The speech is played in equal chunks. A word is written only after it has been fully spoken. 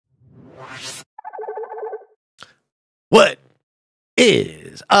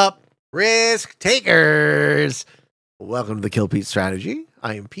Is up, risk takers? Welcome to the Kill Pete strategy.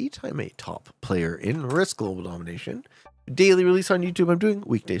 I am Pete. I'm a top player in Risk Global Domination. Daily release on YouTube. I'm doing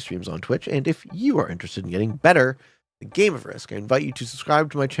weekday streams on Twitch. And if you are interested in getting better at the game of Risk, I invite you to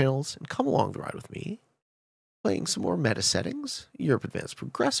subscribe to my channels and come along the ride with me, playing some more meta settings, Europe Advanced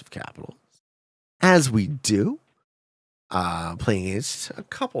Progressive Capital. As we do, playing against a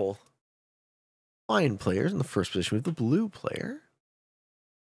couple fine players. In the first position with the blue player.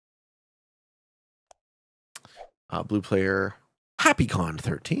 Blue player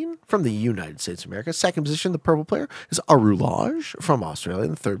HappyCon13 from the United States of America. Second position, the purple player is Arulage from Australia.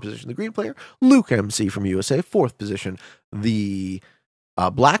 In the third position, the green player, Luke MC from USA. Fourth position, the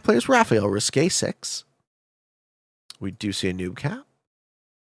black player is Raphael Risque 6. We do see a noob cap.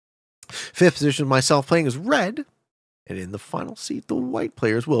 Fifth position, myself playing is red. And in the final seat, the white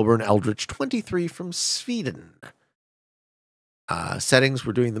player is Wilburn Eldritch 23 from Sweden. Settings,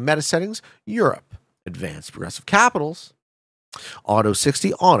 we're doing the meta settings. Europe. Advanced Progressive Capitals, Auto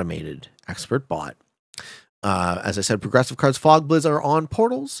 60 Automated Expert Bot. As I said, Progressive cards, Fog Blizz are on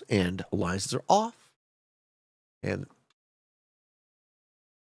portals, and alliances are off. And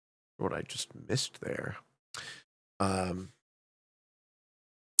what I just missed there.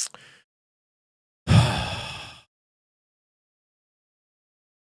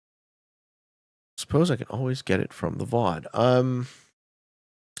 Suppose I can always get it from the VOD.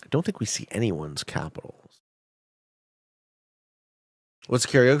 I don't think we see anyone's capitals. What's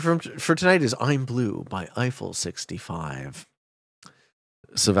karaoke for tonight is I'm Blue by Eiffel 65.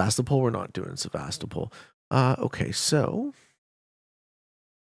 Sevastopol, we're not doing Sevastopol. Okay, so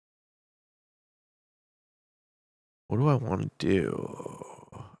what do I want to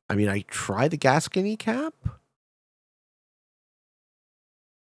do? I mean, I try the Gascony cap.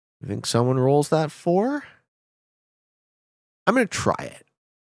 You think someone rolls that 4? I'm going to try it.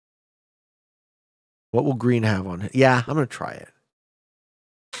 What will green have on it? Yeah, I'm going to try it.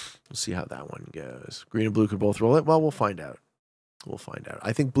 We'll see how that one goes. Green and blue could both roll it. Well, we'll find out. We'll find out.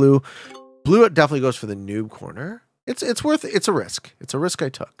 I think blue definitely goes for the noob corner. It's worth it. It's a risk. It's a risk I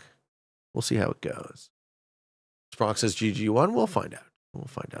took. We'll see how it goes. Sprock says GG1. We'll find out. We'll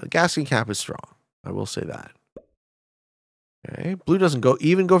find out. The Gascony cap is strong. I will say that. Okay. Blue doesn't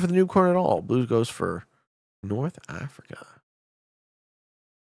even go for the noob corner at all. Blue goes for North Africa.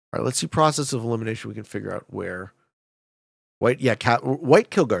 All right, let's see process of elimination. We can figure out where white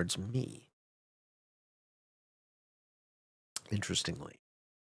kill guards me. Interestingly.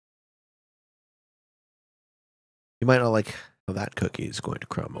 You might not like how that cookie is going to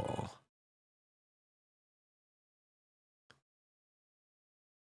crumble.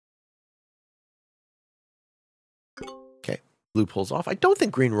 Okay, blue pulls off. I don't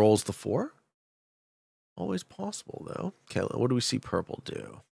think green rolls the 4. Always possible, though. Okay, what do we see purple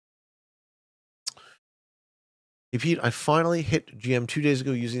do? Hey, Pete, I finally hit GM 2 days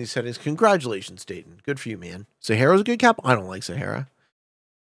ago using these settings. Congratulations, Dayton. Good for you, man. Sahara's a good cap. I don't like Sahara.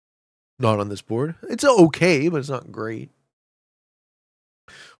 Not on this board. It's okay, but it's not great.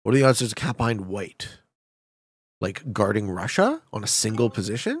 What are the odds there's a cap behind white? Like guarding Russia on a single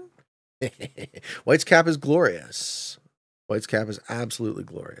position? White's cap is glorious. White's cap is absolutely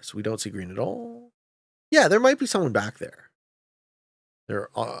glorious. We don't see green at all. Yeah, there might be someone back there.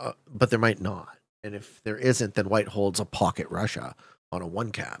 But there might not. And if there isn't, then white holds a pocket Russia on a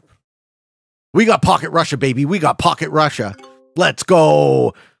 1 cap. We got pocket Russia, baby. We got pocket Russia. Let's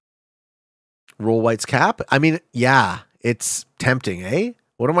go. Roll white's cap. I mean, yeah, it's tempting, eh?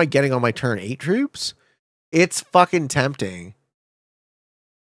 What am I getting on my turn? 8 troops? It's fucking tempting.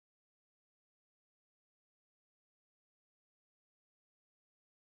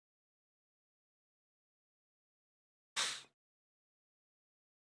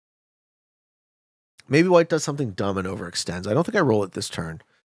 Maybe white does something dumb and overextends. I don't think I roll it this turn,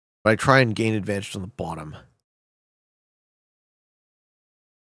 but I try and gain advantage on the bottom.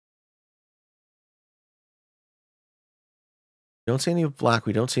 We don't see any of black.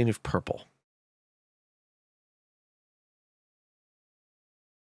 We don't see any of purple.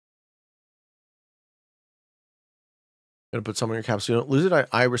 Gonna put some on your cap so you don't lose it.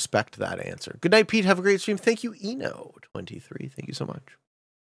 I respect that answer. Good night, Pete. Have a great stream. Thank you, Eno23. Thank you so much.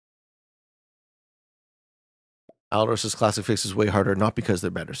 Aldous' classic fix is way harder, not because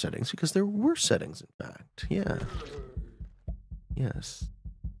they're better settings, because they're worse settings, in fact. Yeah. Yes.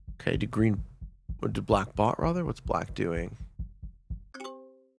 Okay, did black bot, rather? What's black doing?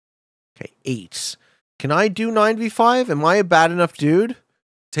 Okay, 8. Can I do 9v5? Am I a bad enough dude?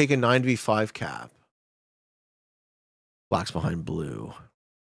 Take a 9v5 cap. Black's behind blue.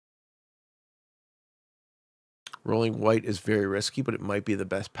 Rolling white is very risky, but it might be the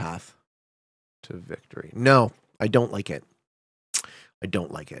best path to victory. No, I don't like it. I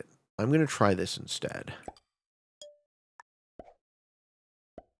don't like it. I'm going to try this instead.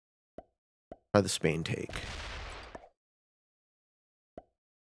 Try the Spain take.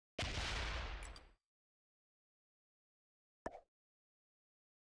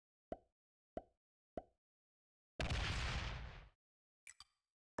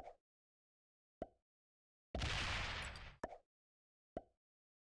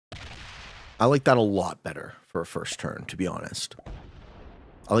 I like that a lot better for a first turn, to be honest.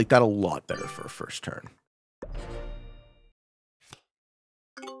 I like that a lot better for a first turn.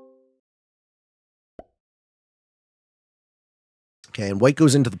 Okay, and white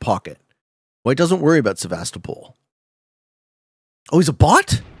goes into the pocket. White doesn't worry about Sevastopol. Oh, he's a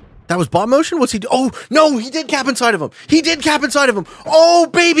bot? That was bot motion? What's he do? Oh, no, he did cap inside of him. He did cap inside of him. Oh,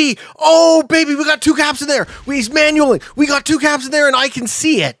 baby. Oh, baby, we got 2 caps in there. He's manualing. We got 2 caps in there, and I can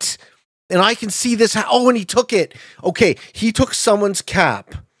see it. And I can see this. Oh, and he took it. Okay, he took someone's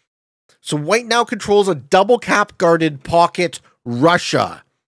cap. So white now controls a double cap guarded pocket Russia.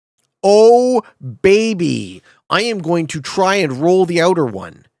 Oh, baby. I am going to try and roll the outer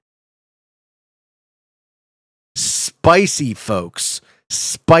one. Spicy, folks.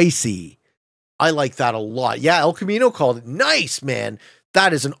 Spicy. I like that a lot. Yeah, El Camino called it. Nice, man.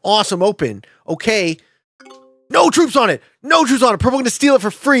 That is an awesome open. Okay. No troops on it. No troops on it. Purple going to steal it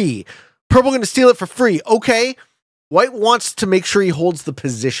for free. Purple going to steal it for free. Okay. White wants to make sure he holds the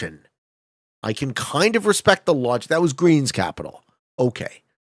position. I can kind of respect the logic. That was green's capital. Okay.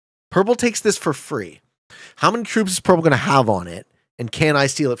 Purple takes this for free. How many troops is purple going to have on it? And can I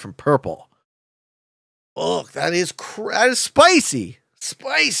steal it from purple? Oh, that is spicy.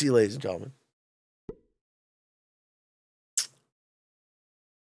 Spicy, ladies and gentlemen.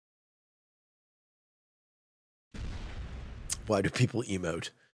 Why do people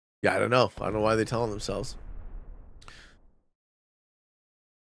emote? Yeah, I don't know. I don't know why they're telling themselves.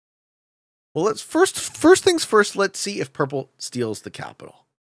 Well, let's first things first, let's see if purple steals the capital.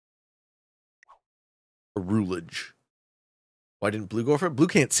 A rulage. Why didn't blue go for it? Blue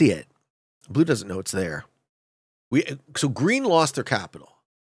can't see it. Blue doesn't know it's there. So green lost their capital,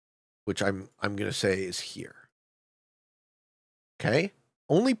 which I'm going to say is here. Okay?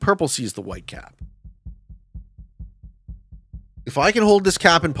 Only purple sees the white cap. If I can hold this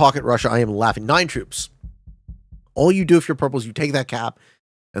cap in pocket Russia, I am laughing. 9 troops. All you do if you're purple is you take that cap,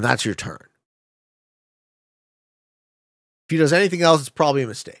 and that's your turn. If he does anything else, it's probably a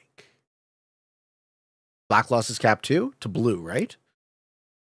mistake. Black lost his cap too to blue, right?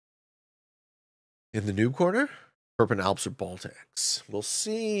 In the noob corner, purple and Alps or Baltics. We'll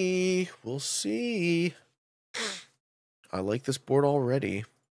see. We'll see. I like this board already.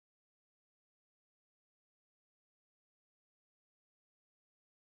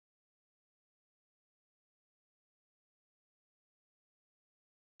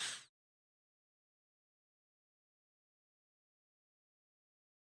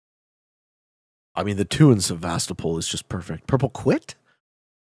 I mean, the 2 in Sevastopol is just perfect. Purple quit?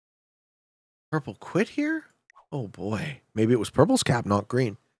 Purple quit here? Oh, boy. Maybe it was purple's cap, not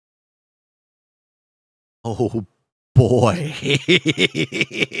green. Oh, boy.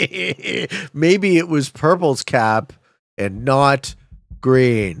 Maybe it was purple's cap and not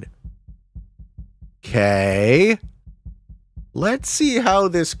green. Okay. Let's see how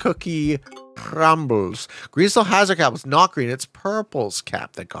this cookie crumbles. Green still has a cap. It's not green. It's purple's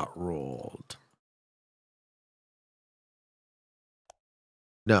cap that got rolled.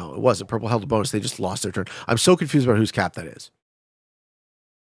 No, it wasn't. Purple held a bonus. They just lost their turn. I'm so confused about whose cap that is.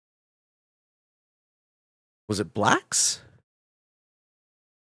 Was it black's?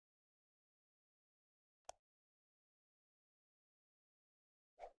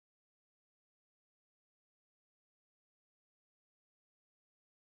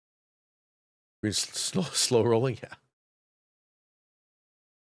 Green's slow rolling? Yeah.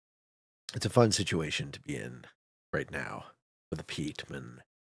 It's a fun situation to be in right now with a Peatman.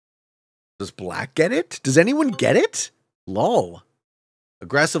 Does black get it? Does anyone get it? Lol.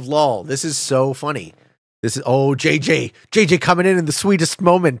 Aggressive lol. This is so funny. This is, oh, JJ. JJ coming in the sweetest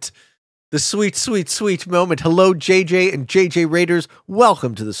moment. The sweet, sweet, sweet moment. Hello, JJ and JJ Raiders.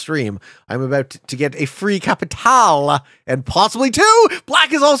 Welcome to the stream. I'm about to get a free capital and possibly 2.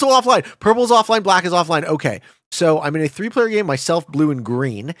 Black is also offline. Purple's offline. Black is offline. Okay. So I'm in a 3-player game, myself, blue, and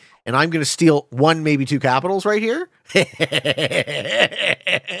green, and I'm going to steal 1, maybe 2 capitals right here.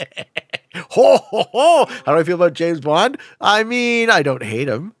 Ho, ho, ho. How do I feel about James Bond? I mean, I don't hate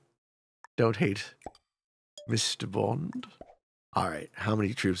him. Don't hate Mr. Bond. All right. How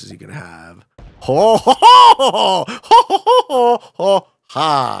many troops is he going to have? Ho ho ho ho ho ho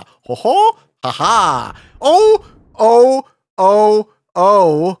ha ho ho ha ha. O O O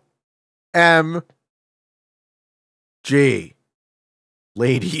O M G.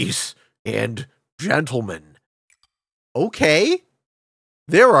 Ladies and gentlemen. Okay.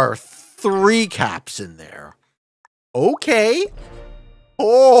 There are 3 caps in there. Okay.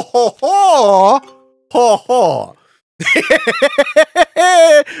 Ho ho ho ho ho.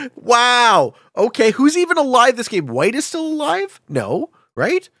 Wow. Okay, who's even alive this game? White is still alive? No,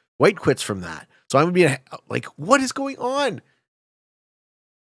 right? White quits from that. So I'm going to be like, what is going on?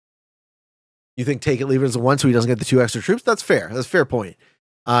 You think take it, leave it as a 1 so he doesn't get the 2 extra troops? That's fair. That's a fair point.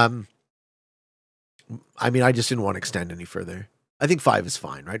 I mean, I just didn't want to extend any further. I think 5 is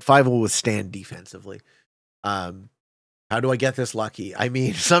fine, right? 5 will withstand defensively. How do I get this lucky? I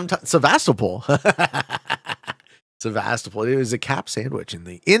mean, sometimes Sevastopol. Sevastopol. It was a cap sandwich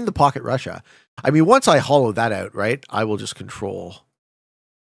in the pocket Russia. I mean, once I hollow that out, right, I will just control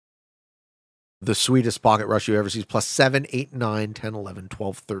the sweetest pocket Russia you ever see. Plus 7, 8, 9, 10, 11,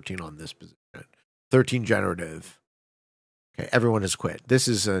 12, 13 on this position. 13 generative. Okay, everyone has quit. This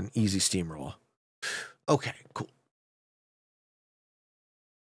is an easy steamroll. Okay, cool.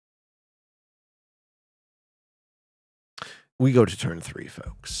 We go to turn 3,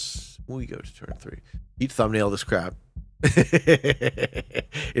 folks. We go to turn 3. Eat thumbnail this crap. It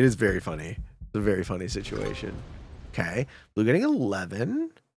is very funny. It's a very funny situation. Okay. Blue getting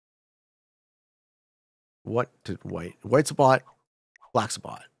 11. What did white? White's a bot. Black's a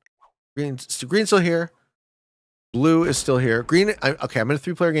bot. Green's still here. Blue is still here. Green. Okay, I'm in a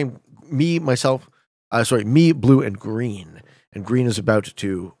 3-player game. Me, blue, and green. And green is about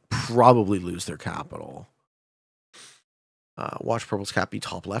to probably lose their capital. Watch purple's cap be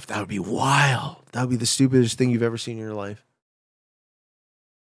top left. That would be wild. That would be the stupidest thing you've ever seen in your life.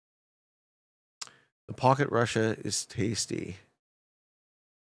 The pocket Russia is tasty.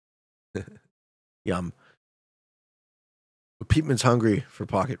 Yum. Peatman's hungry for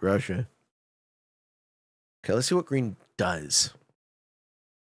pocket Russia. Okay, let's see what green does.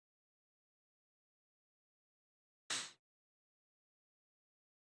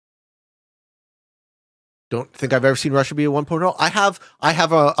 Don't think I've ever seen Russia be a 1.0. I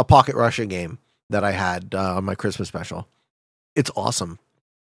have a pocket Russia game that I had on my Christmas special. It's awesome.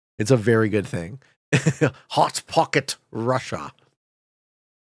 It's a very good thing. Hot pocket Russia.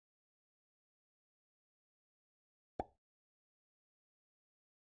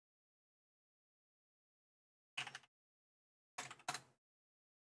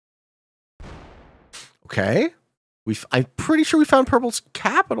 Okay. I'm pretty sure we found purple's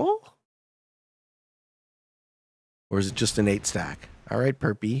capital. Or is it just an 8 stack? All right,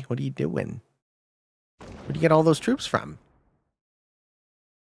 Perpy, what are you doing? Where'd you get all those troops from?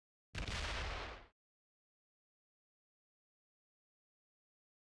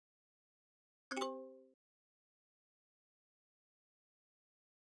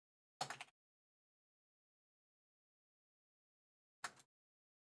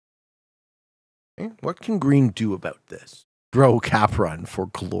 Okay, what can green do about this? Bro, cap run for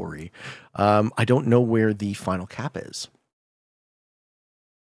glory. I don't know where the final cap is.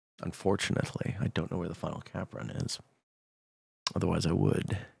 Unfortunately, I don't know where the final cap run is. Otherwise, I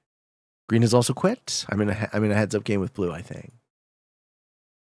would. Green has also quit. I'm in a heads-up game with blue, I think.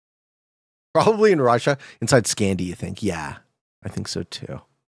 Probably in Russia. Inside Scandi, you think? Yeah, I think so too.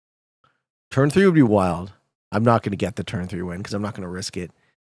 Turn 3 would be wild. I'm not going to get the turn 3 win because I'm not going to risk it.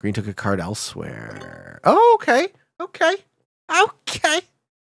 Green took a card elsewhere. Oh, okay. Okay. Okay.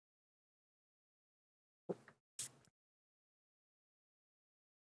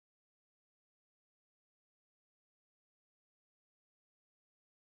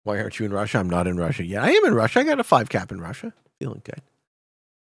 Why aren't you in Russia? I'm not in Russia yet. I am in Russia. I got a 5 cap in Russia. Feeling good.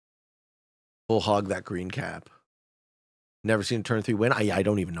 Full hog that green cap. Never seen a turn 3 win. I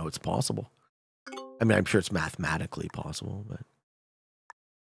don't even know it's possible. I mean, I'm sure it's mathematically possible, but.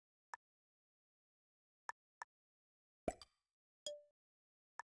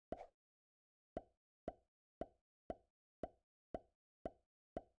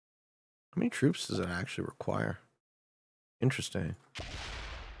 How many troops does it actually require? Interesting.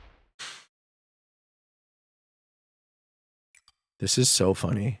 This is so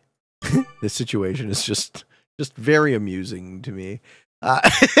funny. This situation is just very amusing to me.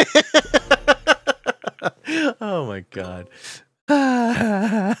 Oh my god.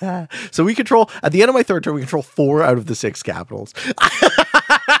 So we control, at the end of my 3rd turn, we control 4 out of the 6 capitals.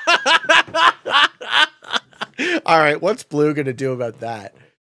 All right, what's blue going to do about that?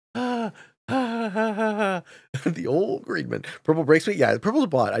 The old green man. Purple breaks me. Yeah, purple's a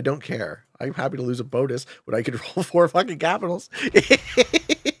bot. I don't care. I'm happy to lose a bonus when I could roll 4 fucking capitals.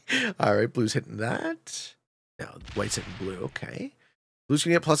 All right, blue's hitting that. Now white's hitting blue. Okay. Blue's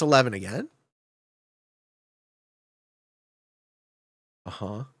gonna get plus 11 again.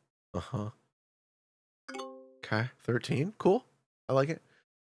 Uh-huh. Uh-huh. Okay, 13. Cool. I like it.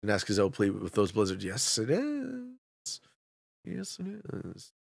 Nescazo plea with those blizzards. Yes, it is. Yes, it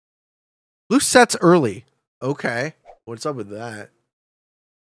is. Blue sets early. Okay. What's up with that?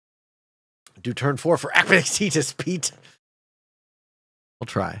 Do turn 4 for Epictetus, Pete. I'll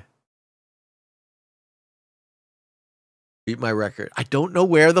try. Beat my record. I don't know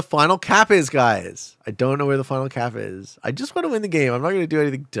where the final cap is, guys. I don't know where the final cap is. I just want to win the game. I'm not going to do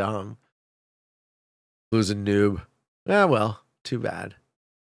anything dumb. Blue's a noob. Yeah, well, too bad.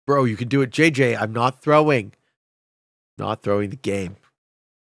 Bro, you can do it. JJ, I'm not throwing. Not throwing the game.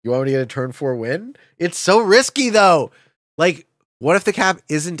 You want me to get a turn 4 win? It's so risky, though. Like, what if the cap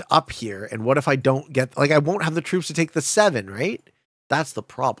isn't up here? And what if I don't get... Like, I won't have the troops to take the 7, right? That's the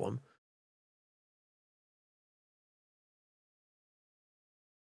problem.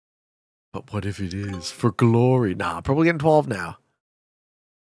 But what if it is? For glory. Nah, probably getting 12 now.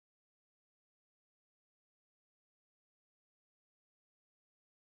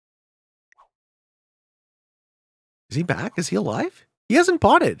 Is he back? Is he alive? He hasn't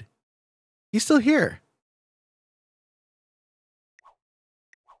botted. He's still here.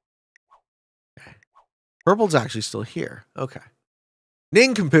 Okay. Purple's actually still here. Okay.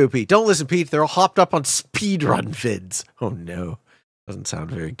 Nincompoopy. Don't listen, Pete. They're all hopped up on speedrun vids. Oh, no. Doesn't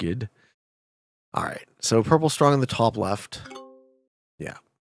sound very good. All right. So purple's strong in the top left. Yeah.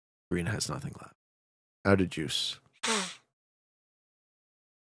 Green has nothing left. Out of juice.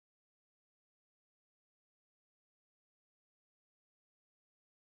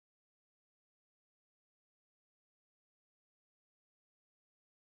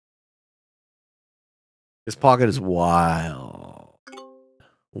 This pocket is wild.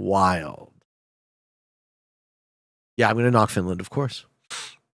 Wild. Yeah, I'm going to knock Finland, of course.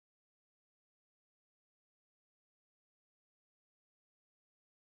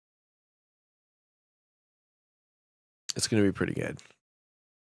 It's going to be pretty good.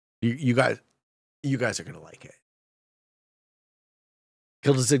 You guys are going to like it.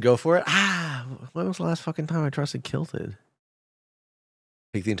 Kilted said go for it. When was the last fucking time I trusted Kilted?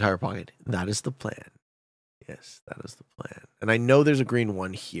 Take the entire pocket. That is the plan. Yes, that is the plan. And I know there's a green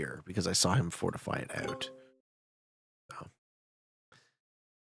one here because I saw him fortify it out. So,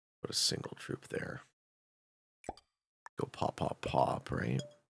 put a single troop there. Go pop, pop, pop, right?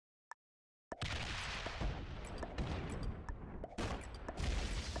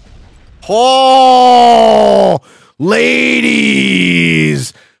 Oh,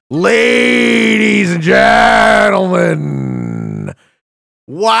 ladies and gentlemen.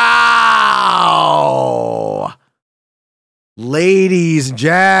 Wow. Ladies and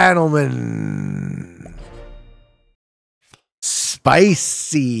gentlemen.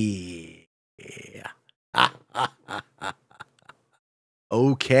 Spicy.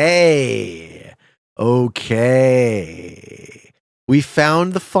 Okay. Okay. We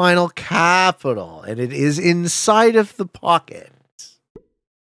found the final capital, and it is inside of the pocket.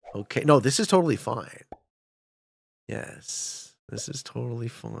 Okay. No, this is totally fine. Yes. This is totally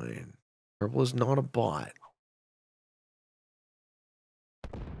fine. Purple is not a bot.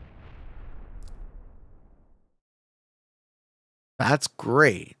 That's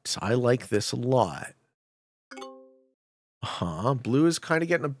great. I like this a lot. Blue is kind of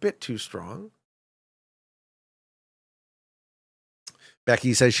getting a bit too strong.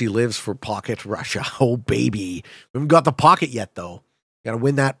 Becky says she lives for pocket Russia. Oh, baby. We haven't got the pocket yet, though. Got to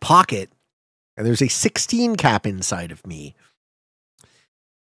win that pocket. And there's a 16 cap inside of me.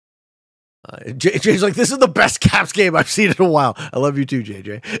 JJ's like, this is the best caps game I've seen in a while. I love you too,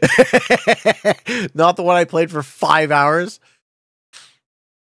 JJ. Not the one I played for 5 hours.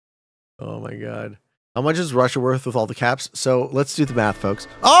 Oh, my God. How much is Russia worth with all the caps? So let's do the math, folks.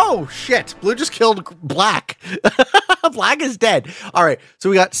 Oh, shit. Blue just killed black. Black is dead. All right. So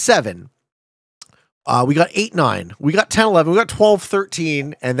we got 7. We got 8, 9. We got 10, 11. We got 12,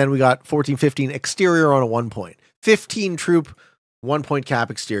 13. And then we got 14, 15 exterior on a 1 point. 15 troop, 1 point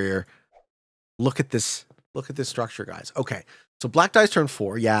cap exterior. Look at this. Look at this structure, guys. Okay. So black dies turn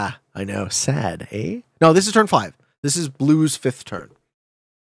 4. Yeah, I know. Sad, eh? No, this is turn 5. This is blue's 5th turn.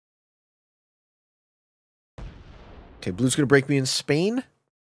 Okay, blue's gonna break me in Spain.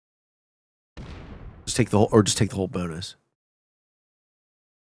 Just take the whole bonus.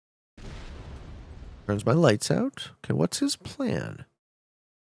 Turns my lights out. Okay, what's his plan?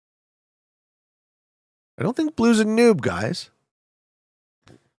 I don't think blue's a noob, guys.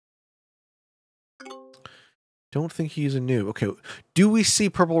 Don't think he's a noob. Okay, do we see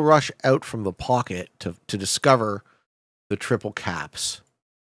purple rush out from the pocket to discover the triple caps?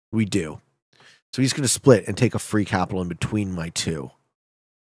 We do. So he's going to split and take a free capital in between my two.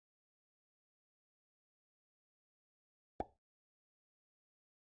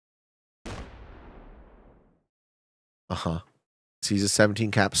 Uh-huh. Sees a 17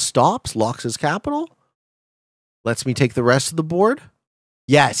 cap, stops, locks his capital. Lets me take the rest of the board.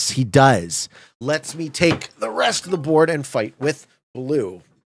 Yes, he does. Lets me take the rest of the board and fight with blue.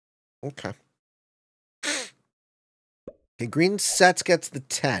 Okay. Okay, green sets gets the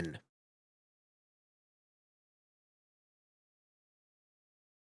 10.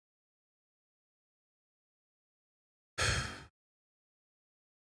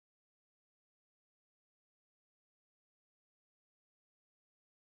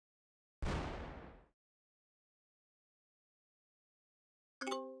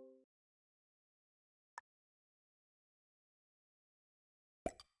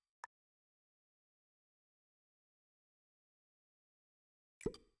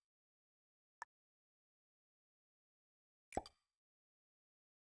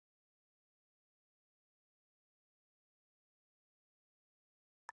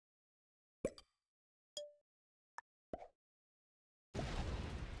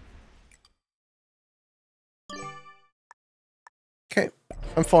 Okay,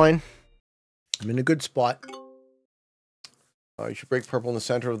 I'm fine. I'm in a good spot. You should break purple in the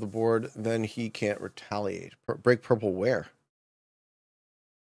center of the board, then he can't retaliate. Break purple where?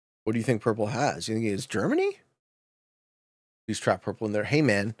 What do you think purple has? You think it is Germany? He's trapped purple in there. Hey,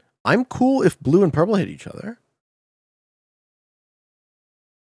 man, I'm cool if blue and purple hit each other.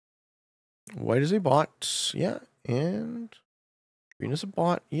 White is a bot. Yeah, and green is a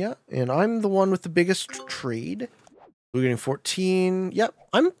bot. Yeah, and I'm the one with the biggest trade. Blue getting 14. Yep,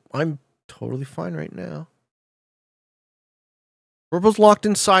 I'm totally fine right now. Purple's locked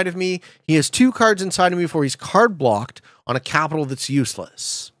inside of me. He has 2 cards inside of me before he's card blocked on a capital that's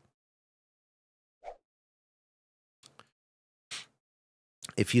useless.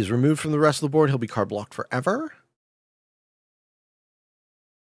 If he is removed from the rest of the board, he'll be card blocked forever.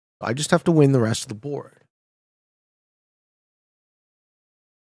 I just have to win the rest of the board.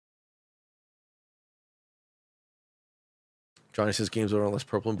 Johnny says game's over unless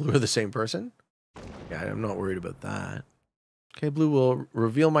purple and blue are the same person. Yeah, I'm not worried about that. Okay, blue will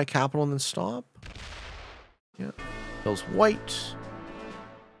reveal my capital and then stop. Yeah. Kills white.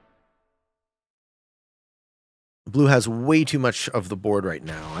 Blue has way too much of the board right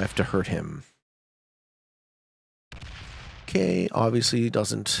now. I have to hurt him. Okay, obviously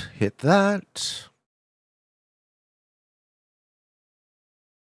doesn't hit that.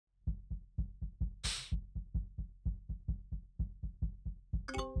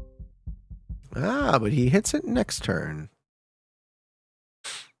 Ah, but he hits it next turn.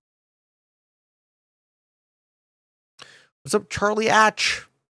 What's up, Charlie Atch?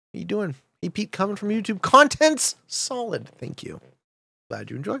 How you doing? Hey, Pete, coming from YouTube. Content's solid. Thank you.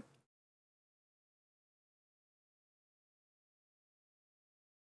 Glad you enjoy.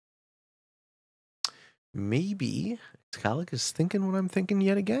 Maybe Skalik is thinking what I'm thinking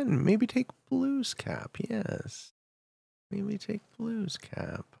yet again. Maybe take blue's cap. Yes. Maybe take blue's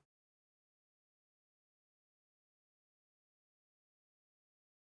cap.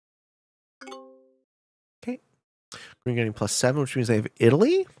 Okay. Green getting +7, which means they have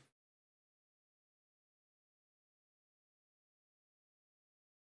Italy.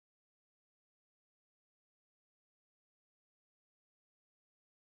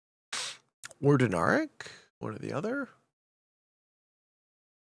 Or Dinaric. One or the other.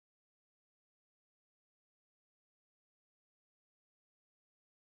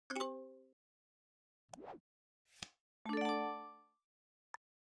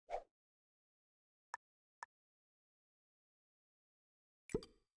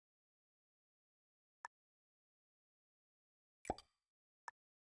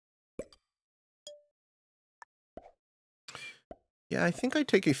 Yeah, I think I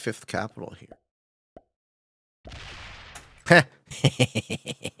take a 5th capital here.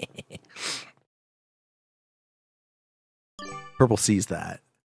 Purple sees that.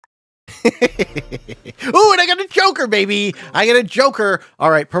 Oh, and I got a joker, baby. I got a joker.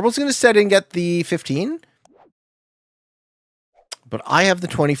 All right, purple's going to set and get the 15. But I have the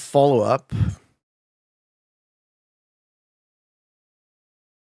 20 follow-up.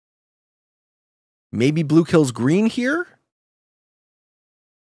 Maybe blue kills green here?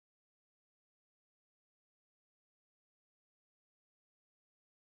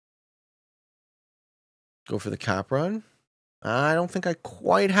 Go for the cap run. I don't think I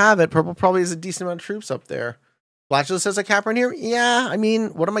quite have it. Purple probably has a decent amount of troops up there. Blatchless has a cap run here. Yeah, I mean,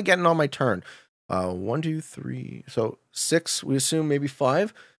 what am I getting on my turn? 1, 2, 3. So 6, we assume maybe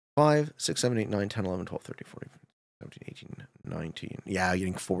 5. 5, 6, 7, 8, 9, 10, 11, 12, 13, 14, 17, 18, 19. Yeah,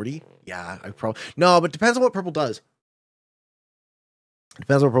 getting 40. Yeah, I probably. No, but depends on what purple does.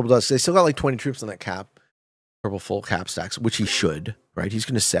 Depends on what purple does. They still got like 20 troops on that cap. Purple full cap stacks, which he should, right? He's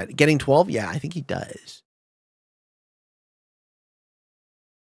going to set. Getting 12? Yeah, I think he does.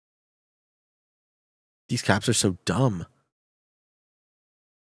 These caps are so dumb.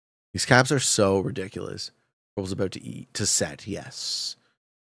 These caps are so ridiculous. Purple's about to set, yes.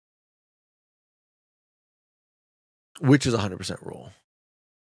 Which is 100% roll.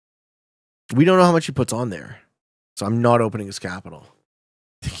 We don't know how much he puts on there. So I'm not opening his capital.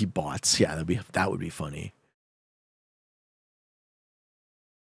 I think he bots. Yeah, that would be funny.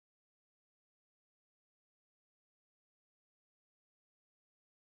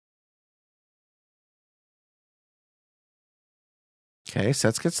 Okay,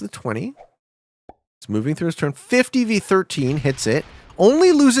 Sets gets the 20. It's moving through his turn. 50 v 13 hits it.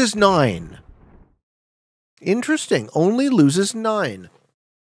 Only loses 9. Interesting. Only loses 9.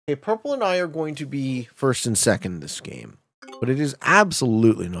 Okay, purple and I are going to be first and second this game. But it is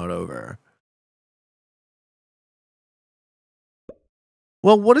absolutely not over.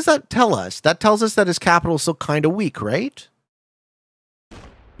 Well, what does that tell us? That tells us that his capital is still kind of weak, right?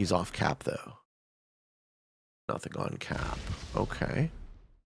 He's off cap, though. Nothing on cap. Okay.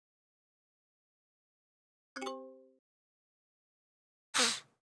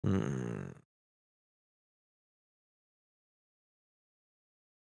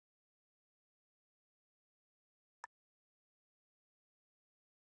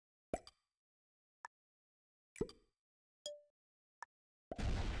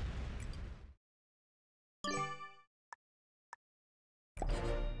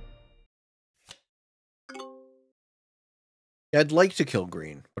 Yeah, I'd like to kill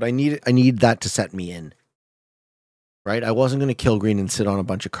green, but I need that to set me in. Right? I wasn't going to kill green and sit on a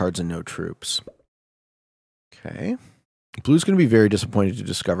bunch of cards and no troops. Okay. Blue's going to be very disappointed to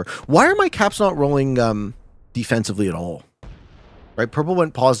discover. Why are my caps not rolling defensively at all? Right? Purple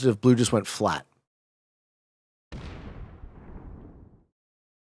went positive, blue just went flat.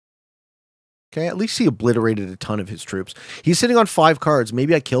 Okay, at least he obliterated a ton of his troops. He's sitting on 5 cards.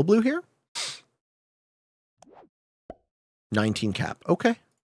 Maybe I kill blue here? 19 cap. Okay.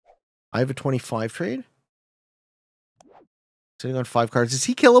 I have a 25 trade. Sitting on 5 cards. Is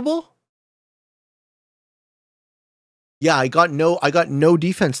he killable? Yeah, I got no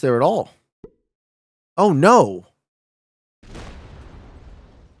defense there at all. Oh no.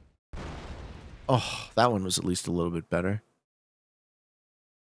 Oh, that one was at least a little bit better.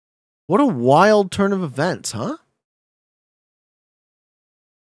 What a wild turn of events, huh?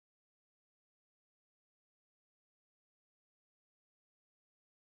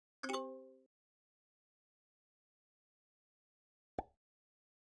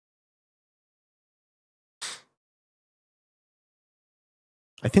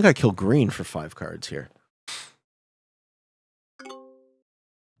 I think I kill green for 5 cards here.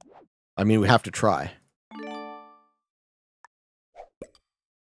 I mean, we have to try.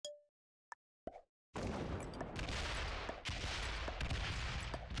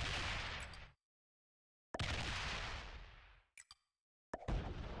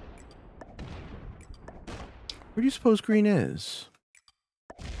 Where do you suppose green is?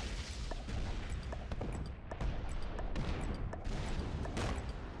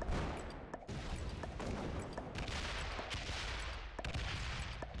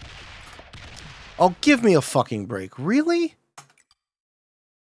 Oh, give me a fucking break. Really?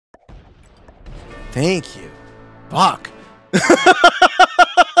 Thank you. Fuck.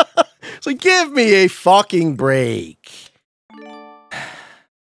 So give me a fucking break.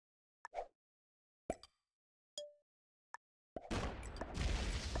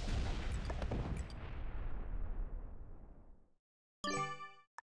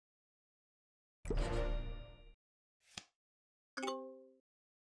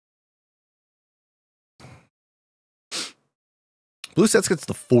 Blue Sets gets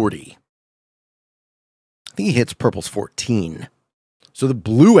the 40. I think he hits purple's 14. So the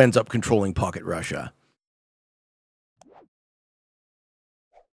blue ends up controlling Pocket Russia.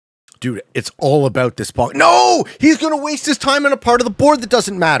 Dude, it's all about this pocket. No! He's going to waste his time on a part of the board that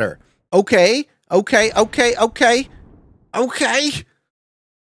doesn't matter. Okay. Okay. Okay. Okay. Okay.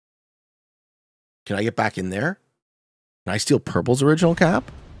 Can I get back in there? Can I steal purple's original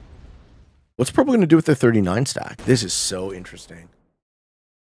cap? What's purple going to do with their 39 stack? This is so interesting.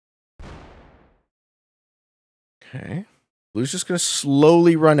 Okay. Blue's just going to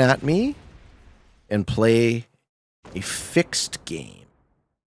slowly run at me and play a fixed game.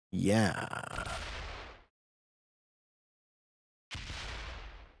 Yeah.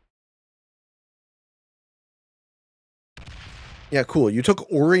 Yeah, cool. You took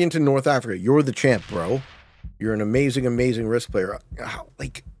Orient in North Africa. You're the champ, bro. You're an amazing, amazing risk player. How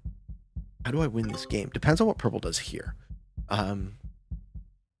do I win this game? Depends on what purple does here.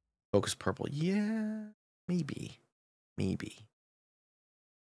 Focus purple. Yeah, maybe.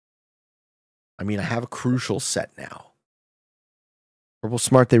 I mean, I have a crucial set now. Purple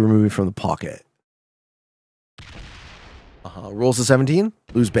smart, they remove me from the pocket. Rolls a 17.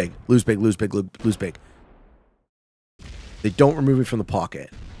 Lose big. Lose big. They don't remove me from the pocket.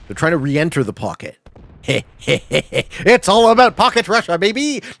 They're trying to re-enter the pocket. It's all about pocket Russia,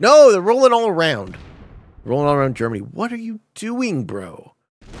 baby. No, they're rolling all around. Rolling all around Germany. What are you doing, bro?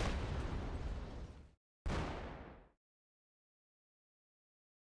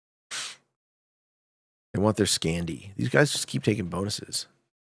 They want their Scandi. These guys just keep taking bonuses.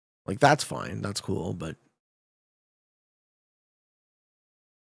 Like, that's fine. That's cool, but...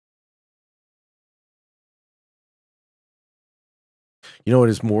 You know what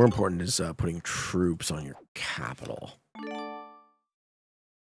is more important is putting troops on your capital.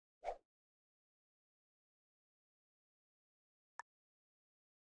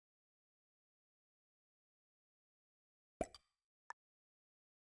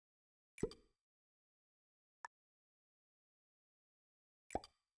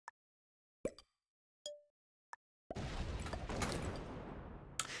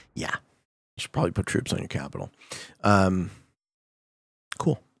 Yeah. You should probably put troops on your capital.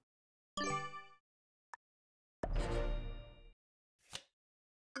 Cool.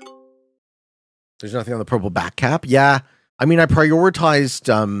 There's nothing on the purple back cap. Yeah. I mean, I prioritized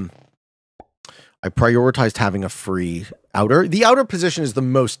having a free outer. The outer position is the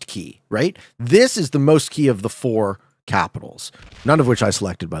most key, right? This is the most key of the 4 capitals. None of which I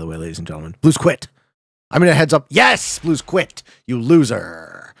selected, by the way, ladies and gentlemen. Blues quit. I'm gonna heads up. Yes, Blues quit. You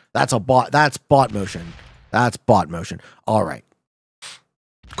loser. That's a bot. That's bot motion. That's bot motion. All right.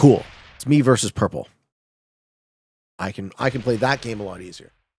 Cool. It's me versus purple. I can play that game a lot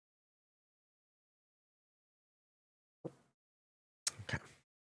easier. Okay.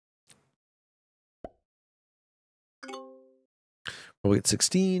 We'll get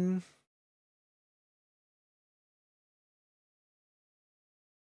 16.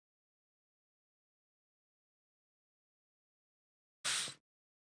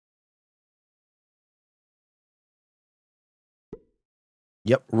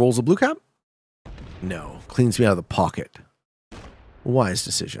 Yep. Rolls a blue cap. No. Cleans me out of the pocket. Wise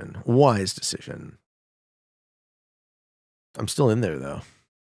decision. Wise decision. I'm still in there, though.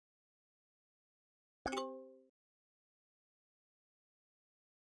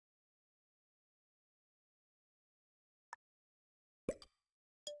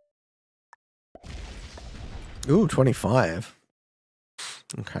 Ooh, 25.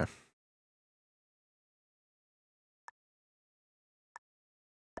 Okay.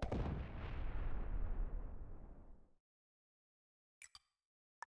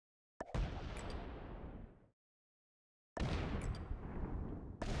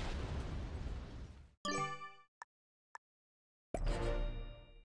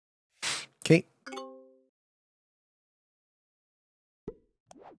 Okay.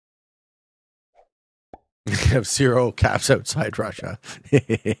 Have 0 caps outside Russia.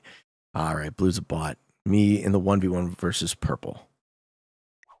 All right, blue's a bot. Me in the 1v1 versus purple.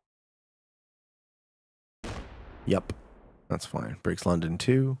 Yep, that's fine. Breaks London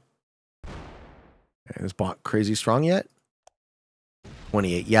 2. Okay, this bot crazy strong yet?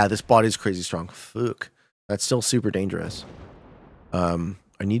 28. Yeah, this bot is crazy strong. Fuck. That's still super dangerous. I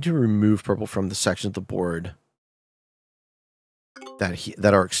need to remove purple from the section of the board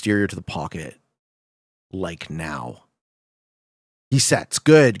that are exterior to the pocket. Like now. He sets.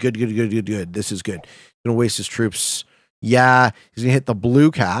 Good. This is good. He's gonna waste his troops. Yeah, he's gonna hit the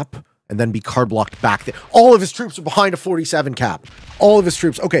blue cap and then be card blocked back there. All of his troops are behind a 47 cap. All of his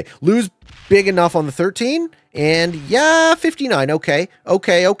troops. Okay, lose big enough on the 13. And yeah, 59. Okay.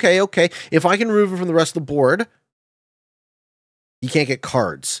 If I can remove him from the rest of the board, he can't get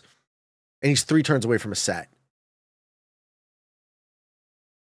cards. And he's 3 turns away from a set.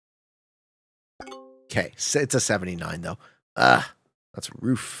 Okay, it's a 79 though. That's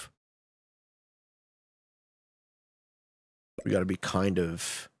roof. We got to be kind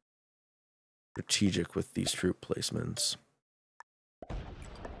of strategic with these troop placements.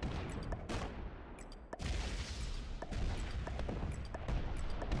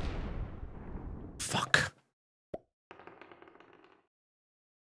 Fuck.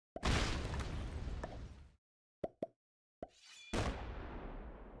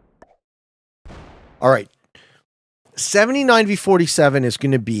 All right. 79 v 47 is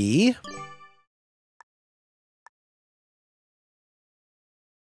going to be...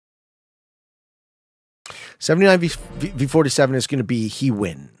 v 47 is going to be he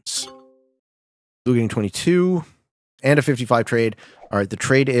wins. Blue getting 22 and a 55 trade. All right, the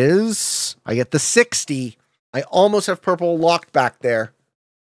trade is I get the 60. I almost have purple locked back there.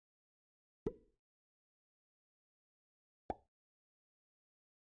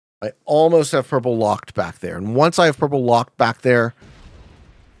 I almost have purple locked back there. And once I have purple locked back there,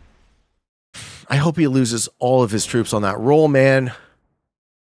 I hope he loses all of his troops on that roll, man.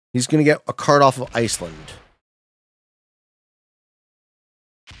 He's going to get a card off of Iceland.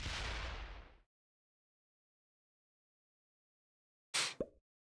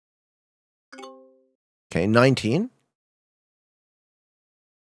 Okay, 19.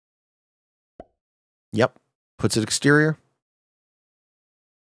 Yep. Puts it exterior.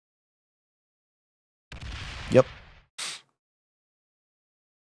 Yep.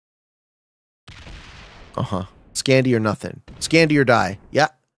 Uh-huh. Scandi or nothing. Scandi or die. Yeah.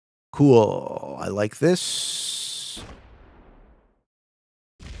 Cool. I like this.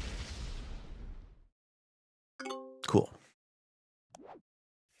 Cool.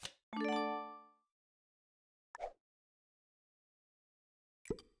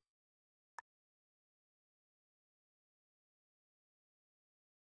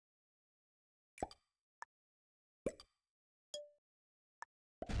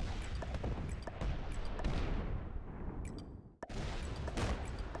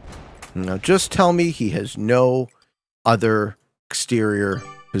 Now just tell me he has no other exterior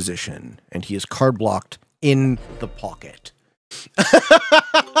position and he is card blocked in the pocket.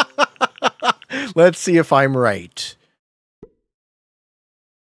 Let's see if I'm right.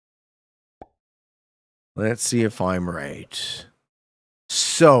 Let's see if I'm right.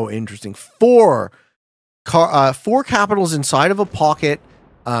 So interesting. Four capitals inside of a pocket,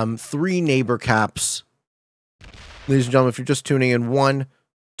 3 neighbor caps. Ladies and gentlemen, if you're just tuning in, 1,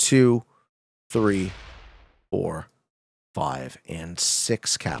 2, 3, 4, 5, and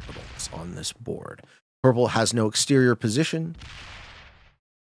 6 capitals on this board. Purple has no exterior position.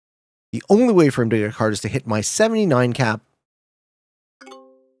 The only way for him to get a card is to hit my 79 cap.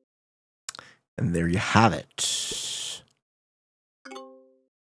 And there you have it.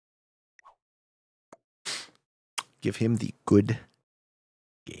 Give him the good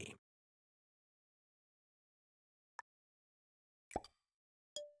game.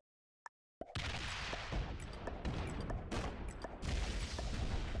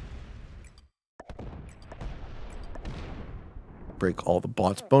 Break all the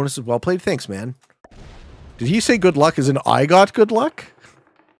bots bonuses. Well played. Thanks, man. Did he say good luck as in I got good luck?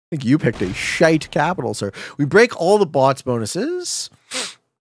 I think you picked a shite capital, sir. We break all the bots bonuses.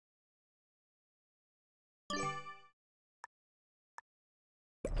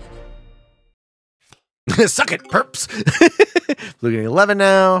 Suck it, perps. Blue getting 11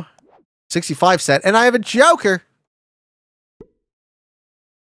 now. 65 set. And I have a Joker.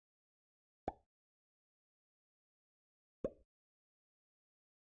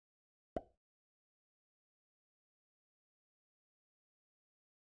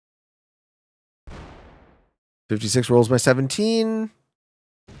 $56 rolls by 17.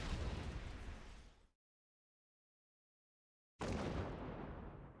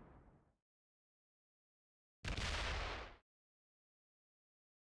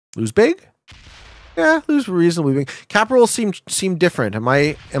 Lose big? Yeah, lose reasonably big. Cap rolls seem different. Am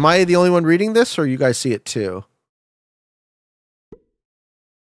I the only one reading this, or you guys see it too?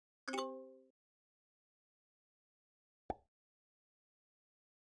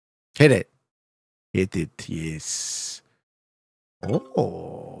 Hit it. Hit it, yes.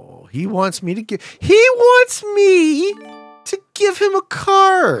 Oh, he wants me to give him a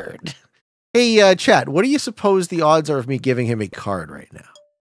card. Hey, chat, what do you suppose the odds are of me giving him a card right now?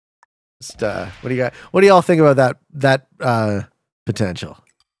 Just, what do you got? What do y'all think about that potential?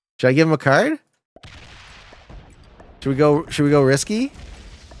 Should I give him a card? Should we go risky?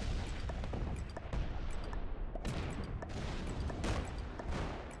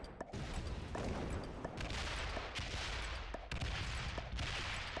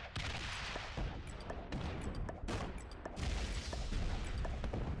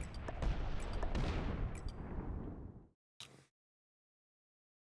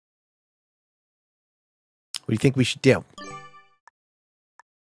 What do you think we should do?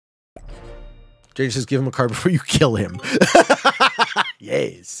 Jay says give him a card before you kill him.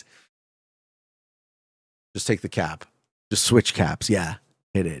 Yes. Just take the cap. Just switch caps. Yeah.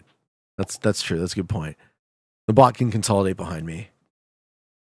 Hit it. That's true. That's a good point. The bot can consolidate behind me.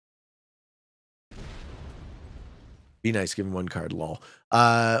 Be nice, give him one card, lol.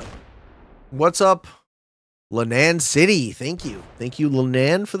 What's up, Lenan City? Thank you. Thank you,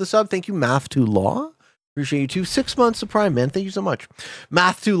 Lenan, for the sub. Thank you, Math2Law. Appreciate you too. 6 months of Prime, man. Thank you so much.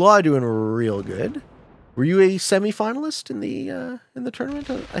 Math2Law doing real good. Were you a semi-finalist in the tournament,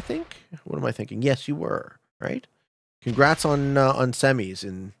 I think? What am I thinking? Yes, you were, right? Congrats on semis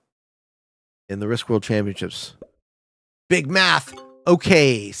in the Risk World Championships. Big math.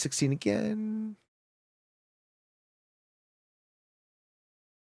 Okay, 16 again.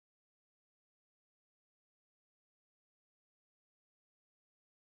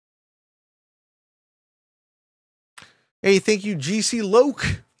 Hey, thank you, GC Logue,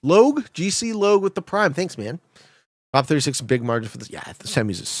 GC Logue with the Prime. Thanks, man. Top 36, big margin for this. Yeah, the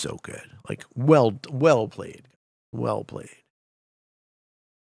semis is so good. Like, well played. Well played.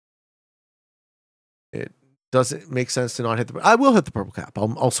 It doesn't make sense to not hit the... I will hit the purple cap.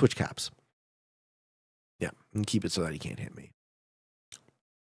 I'll switch caps. Yeah, and keep it so that he can't hit me.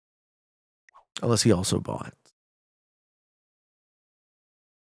 Unless he also bought.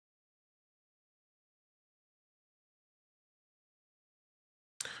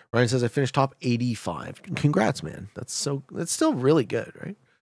 Ryan says, I finished top 85. Congrats, man. That's still really good, right?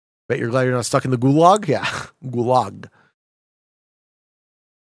 Bet you're glad you're not stuck in the gulag? Yeah, gulag.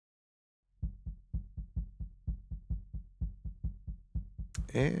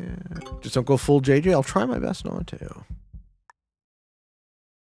 And just don't go full JJ. I'll try my best not to.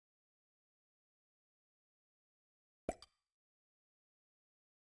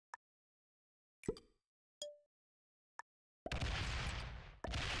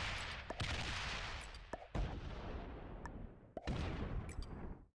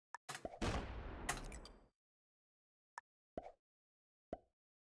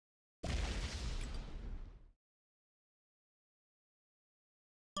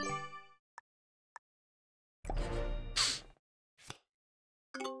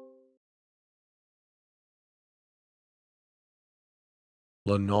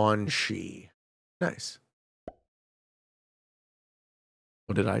 Lanonshi. Nice.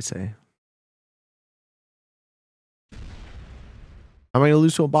 What did I say? How am I going to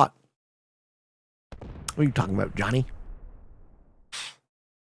lose to a bot? What are you talking about, Johnny?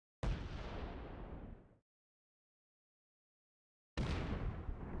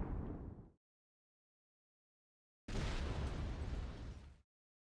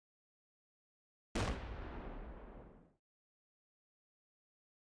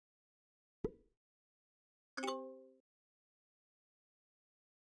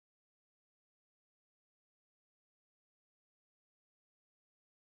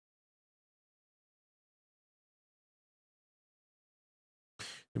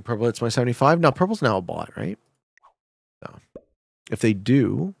 In purple, it's my 75. Now, purple's now a bot, right? So, if they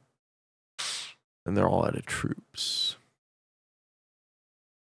do, then they're all out of troops.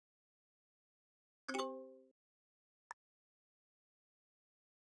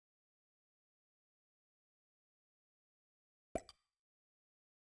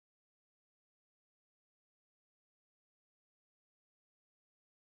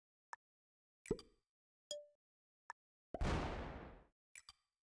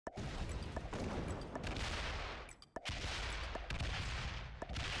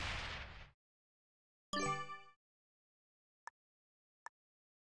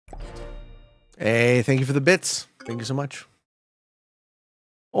 Hey, thank you for the bits. Thank you so much.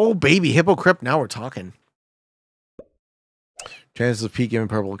 Oh, baby. Hypocrip. Now we're talking. Chances of Pete giving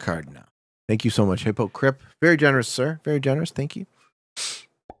purple a card now. Thank you so much, Hypocrip. Very generous, sir. Very generous. Thank you.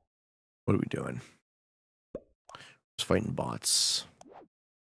 What are we doing? Just fighting bots.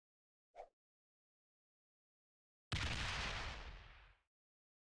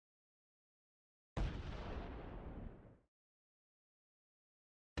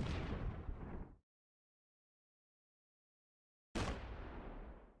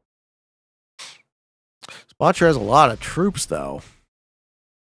 Botcher has a lot of troops, though.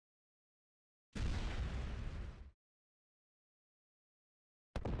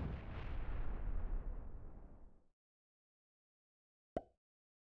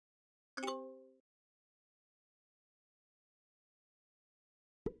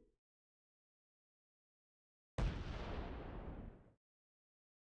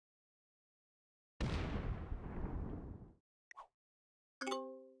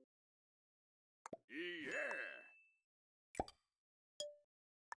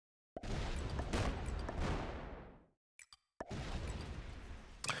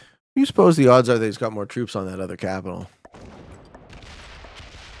 You suppose the odds are that he's got more troops on that other capital?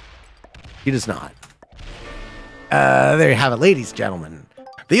 He does not. There you have it, ladies and gentlemen.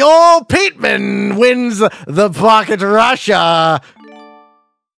 The old Peteman wins the Pocket Russia,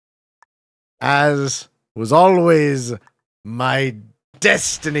 as was always my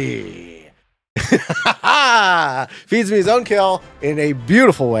destiny. Feeds me his own kill in a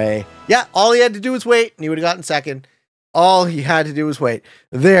beautiful way. Yeah, all he had to do was wait, and he would have gotten second. All he had to do was wait.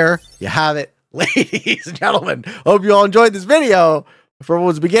 There you have it, ladies and gentlemen. Hope you all enjoyed this video. For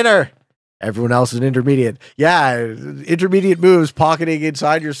everyone's a beginner, everyone else is an intermediate. Yeah, intermediate moves, pocketing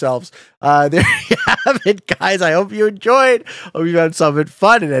inside yourselves. There you have it, guys. I hope you enjoyed. Hope you found something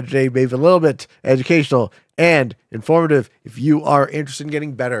fun and entertaining, maybe a little bit educational and informative. If you are interested in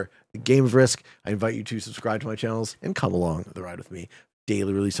getting better, the game of Risk, I invite you to subscribe to my channels and come along the ride with me.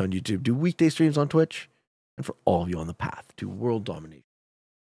 Daily release on YouTube, do weekday streams on Twitch, and for all of you on the path to world domination,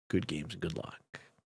 good games and good luck.